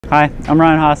Hi, I'm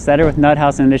Ron Hofstetter with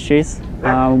Nuthouse Industries.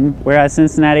 We're at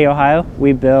Cincinnati, Ohio.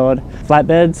 We build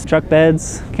flatbeds, truck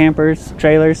beds, campers,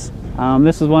 trailers.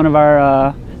 This is one of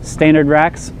our standard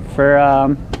racks for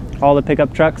all the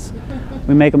pickup trucks.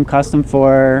 We make them custom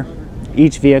for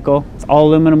each vehicle. It's all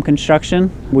aluminum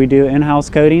construction. We do in-house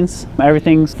coatings.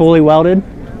 Everything's fully welded.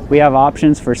 We have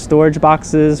options for storage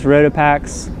boxes,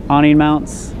 rotopacks, awning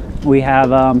mounts. We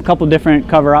have a couple different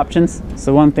cover options.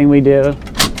 So one thing we do,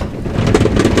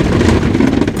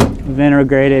 we've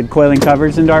integrated coiling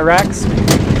covers into our racks.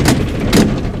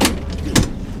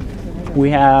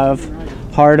 We have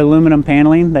hard aluminum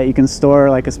paneling that you can store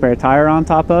like a spare tire on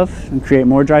top of and create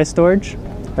more dry storage.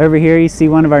 Over here you see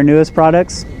one of our newest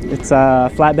products. It's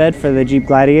a flatbed for the Jeep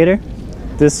Gladiator.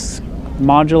 This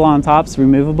module on top is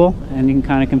removable and you can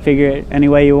kind of configure it any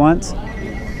way you want.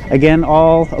 Again,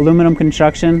 all aluminum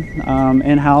construction,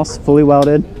 in-house, fully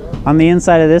welded. On the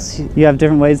inside of this, you have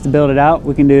different ways to build it out.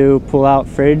 We can do pull-out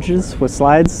fridges with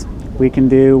slides. We can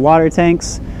do water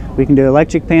tanks. We can do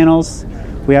electric panels.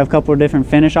 We have a couple of different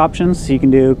finish options. You can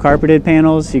do carpeted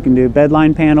panels. You can do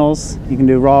bedline panels. You can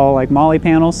do raw like molly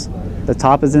panels. The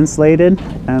top is insulated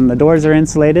and the doors are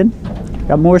insulated.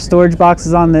 Got more storage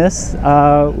boxes on this.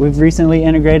 We've recently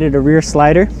integrated a rear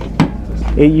slider.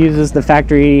 It uses the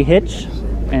factory hitch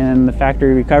and the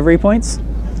factory recovery points.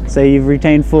 So you've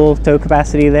retained full tow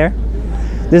capacity there.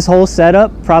 This whole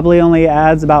setup probably only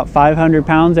adds about 500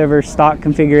 pounds over stock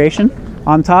configuration.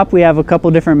 On top we have a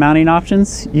couple different mounting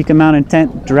options. You can mount a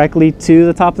tent directly to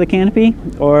the top of the canopy,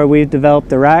 or we've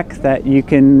developed a rack that you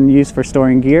can use for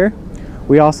storing gear.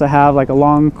 We also have like a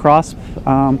long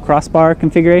crossbar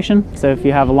configuration. So if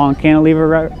you have a long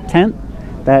cantilever tent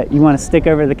that you want to stick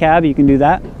over the cab, you can do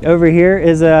that. Over here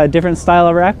is a different style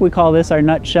of rack. We call this our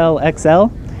Nutshell XL.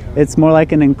 It's more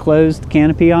like an enclosed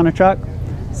canopy on a truck.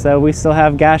 So we still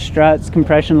have gas struts,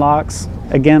 compression locks.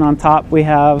 Again, on top we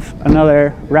have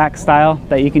another rack style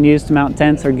that you can use to mount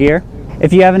tents or gear.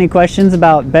 If you have any questions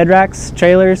about Bedracks,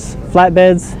 trailers,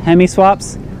 flatbeds, Hemi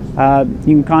swaps, you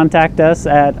can contact us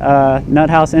at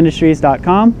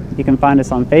nuthouseindustries.com. You can find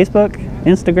us on Facebook,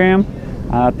 Instagram,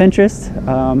 Pinterest,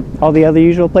 all the other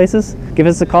usual places. Give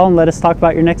us a call and let us talk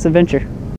about your next adventure.